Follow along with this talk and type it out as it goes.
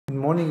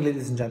Morning,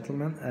 ladies and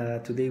gentlemen.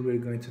 Today we're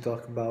going to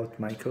talk about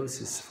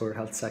mycosis for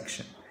health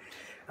section.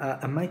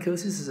 A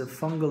mycosis is a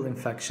fungal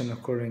infection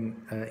occurring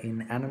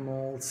in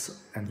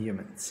animals and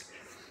humans.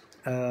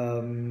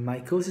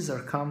 Mycoses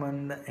are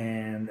common,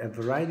 and a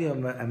variety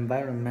of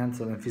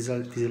environmental and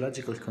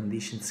physiological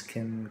conditions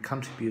can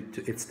contribute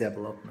to its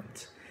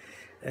development.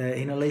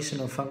 Inhalation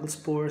of fungal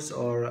spores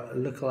or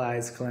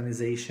localized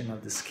colonization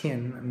of the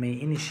skin may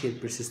initiate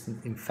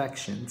persistent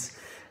infections,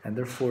 and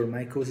therefore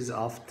mycoses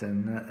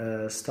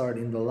often start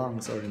in the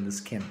lungs or in the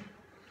skin.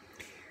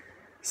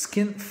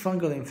 Skin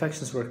fungal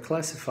infections were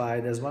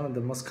classified as one of the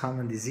most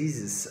common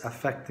diseases,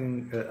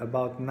 affecting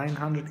about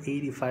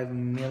 985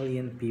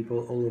 million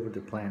people all over the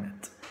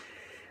planet.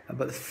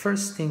 But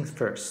first things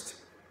first,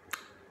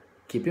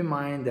 keep in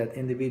mind that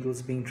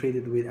individuals being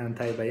treated with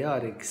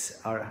antibiotics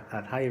are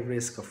at high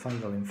risk of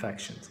fungal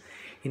infections.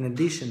 In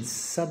addition,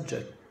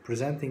 subjects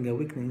presenting a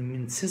weakened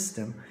immune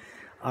system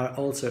are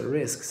also at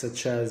risk,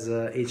 such as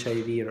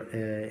HIV or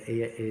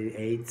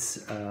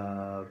AIDS,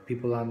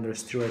 people under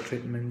steroid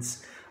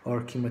treatments,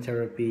 or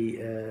chemotherapy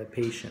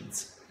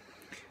patients.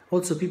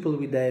 Also, people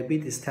with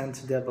diabetes tend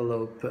to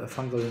develop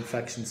fungal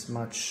infections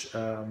much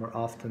more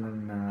often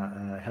than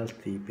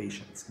healthy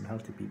patients and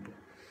healthy people.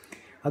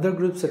 Other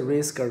groups at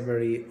risk are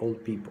very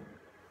old people.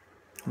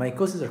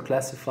 Mycoses are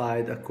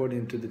classified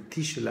according to the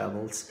tissue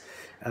levels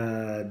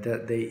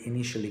that they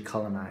initially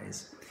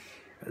colonize.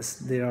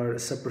 There are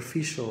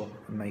superficial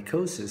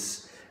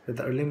mycoses that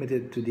are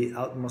limited to the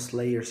outermost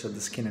layers of the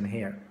skin and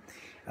hair.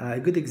 A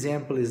good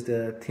example is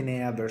the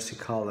Tinea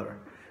versicolor,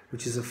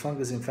 which is a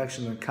fungus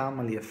infection that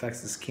commonly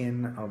affects the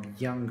skin of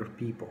younger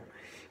people,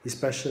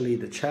 especially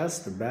the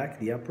chest, the back,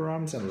 the upper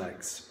arms, and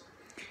legs.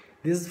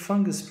 This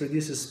fungus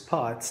produces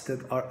spots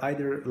that are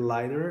either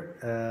lighter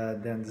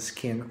than the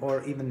skin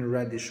or even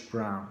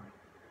reddish-brown.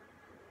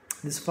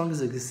 This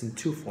fungus exists in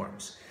two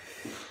forms.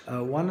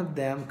 One of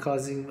them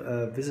causing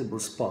visible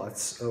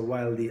spots,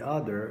 while the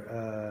other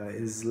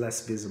is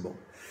less visible.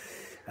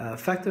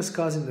 Factors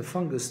causing the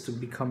fungus to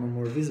become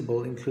more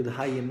visible include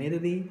high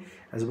humidity,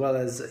 as well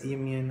as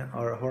immune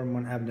or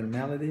hormone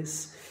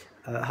abnormalities.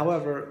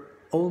 However,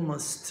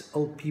 almost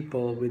all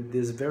people with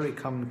this very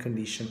common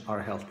condition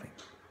are healthy.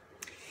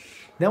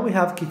 Then we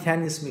have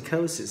cutaneous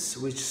mycosis,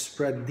 which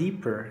spread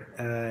deeper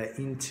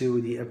into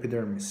the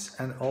epidermis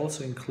and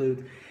also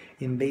include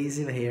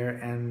invasive hair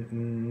and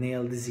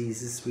nail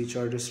diseases, which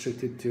are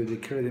restricted to the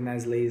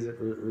keratinized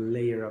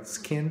layer of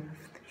skin,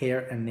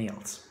 hair, and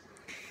nails.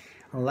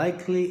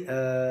 Unlike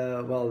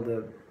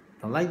the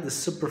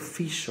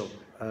superficial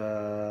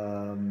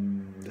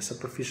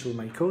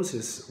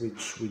mycosis,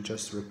 which we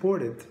just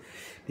reported,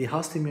 the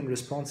host immune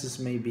responses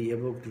may be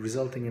evoked,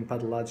 resulting in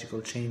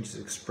pathological changes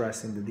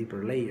expressed in the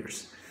deeper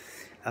layers.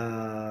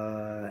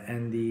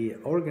 And the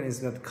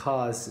organisms that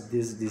cause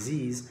this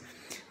disease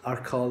are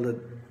called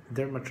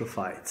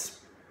dermatophytes.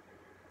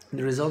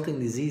 The resulting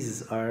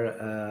diseases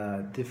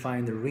are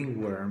defined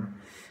ringworm,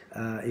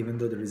 even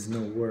though there is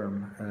no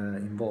worm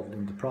involved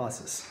in the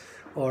process,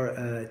 or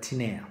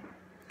tinea.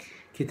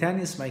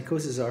 Cutaneous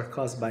mycoses are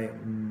caused by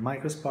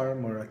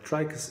microsporum or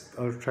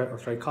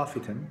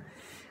trichophyton,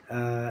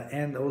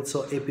 and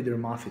also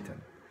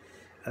epidermophyton.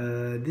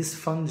 These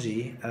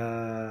fungi,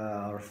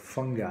 or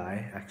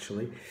fungi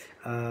actually,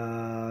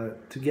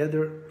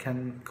 together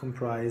can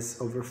comprise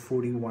over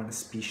 41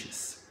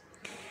 species.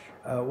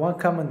 One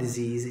common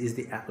disease is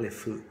the athlete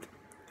foot,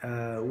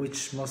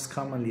 which most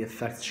commonly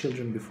affects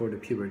children before the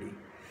puberty.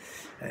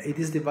 It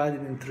is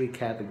divided in three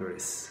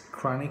categories: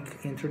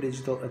 chronic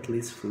interdigital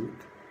athlete's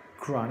foot,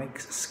 chronic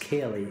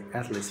scaly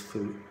athlete's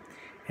foot,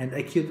 and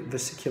acute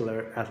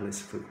vesicular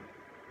athlete's foot.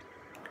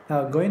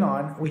 Now, going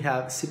on, we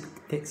have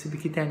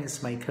subcutaneous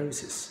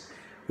mycosis,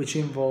 which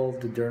involve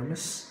the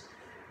dermis,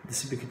 the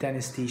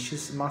subcutaneous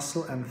tissues,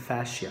 muscle, and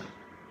fascia.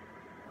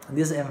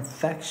 This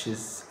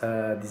infectious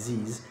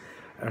disease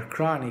are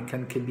chronic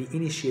and can be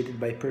initiated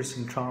by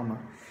piercing trauma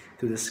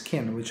to the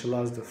skin, which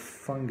allows the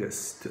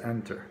fungus to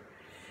enter.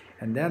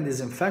 And then these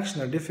infections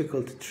are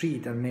difficult to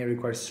treat and may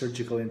require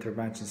surgical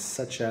interventions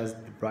such as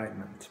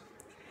debridement.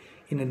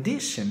 In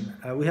addition,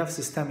 we have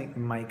systemic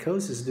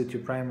mycosis due to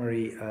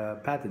primary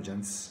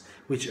pathogens,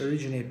 which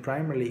originate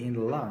primarily in the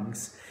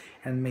lungs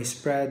and may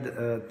spread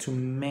to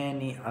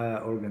many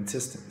organ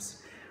systems.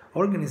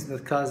 Organisms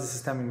that cause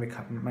systemic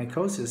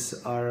mycosis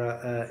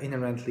are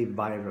inherently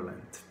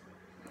virulent.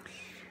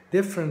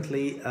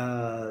 Differently,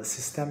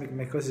 systemic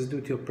mycosis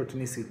due to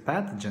opportunistic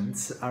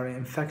pathogens are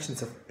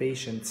infections of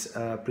patients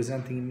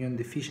presenting immune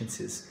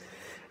deficiencies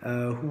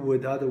who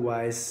would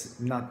otherwise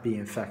not be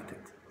infected.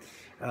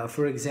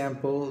 For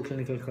example,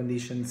 clinical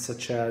conditions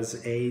such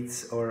as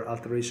AIDS or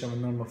alteration of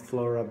normal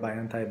flora by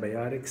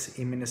antibiotics,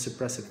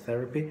 immunosuppressive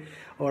therapy,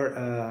 or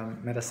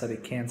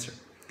metastatic cancer.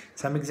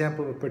 Some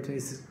examples of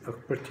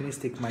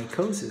opportunistic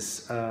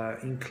mycosis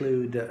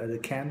include the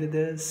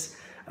Candidas,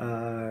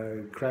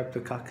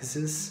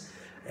 Cryptococcuses,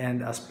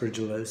 and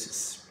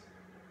Aspergillosis.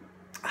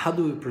 How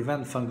do we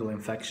prevent fungal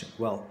infection?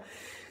 Well,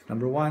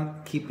 number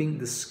one, keeping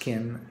the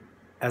skin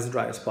as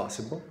dry as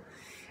possible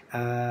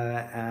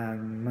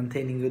and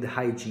maintaining good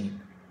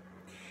hygiene.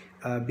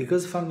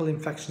 Because fungal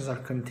infections are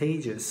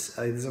contagious,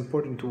 it is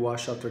important to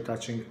wash after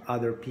touching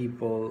other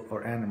people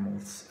or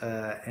animals.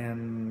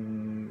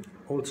 And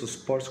also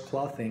sports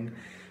clothing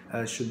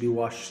should be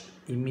washed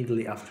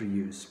immediately after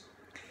use.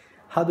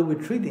 How do we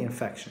treat the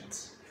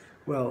infections?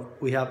 Well,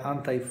 we have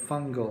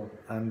antifungal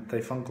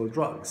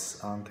drugs,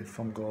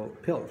 antifungal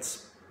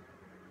pills.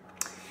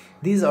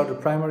 These are the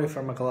primary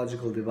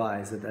pharmacological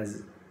device that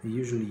is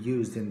usually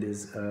used in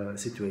these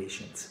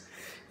situations.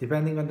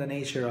 Depending on the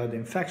nature of the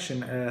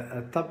infection,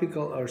 a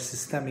topical or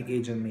systemic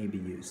agent may be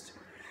used.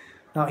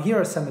 Now, here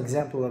are some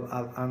examples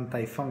of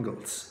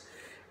antifungals.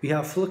 We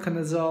have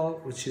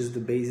fluconazole, which is the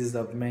basis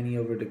of many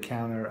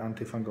over-the-counter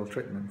antifungal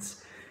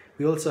treatments.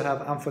 We also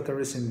have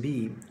amphotericin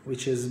B,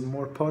 which is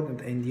more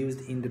potent and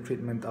used in the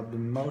treatment of the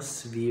most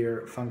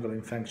severe fungal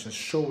infections,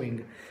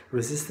 showing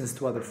resistance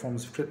to other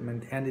forms of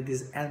treatment, and it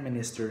is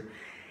administered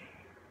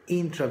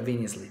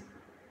intravenously.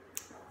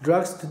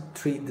 Drugs to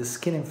treat the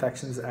skin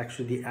infections are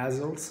actually the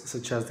azoles,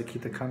 such as the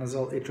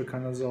ketoconazole,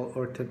 itraconazole,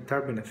 or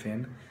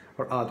terbinafine,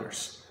 or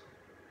others.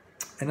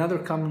 Another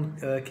common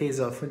case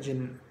of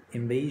fungal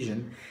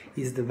invasion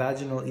is the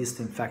vaginal yeast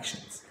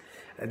infections,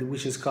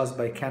 which is caused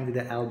by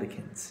Candida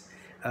albicans.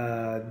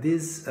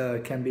 These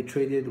can be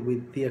treated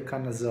with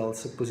thioconazole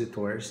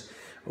suppositories,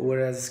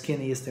 whereas skin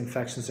yeast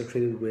infections are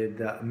treated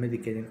with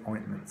medicated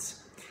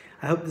ointments.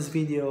 I hope this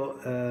video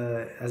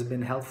has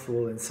been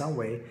helpful in some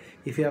way.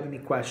 If you have any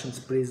questions,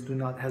 please do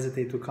not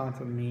hesitate to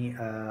contact me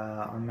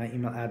on my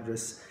email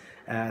address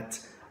at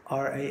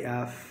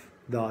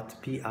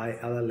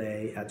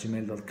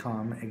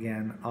raf.pilla@gmail.com.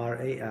 Again,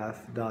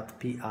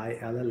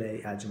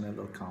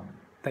 raf.pilla@gmail.com.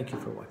 Thank you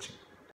for watching.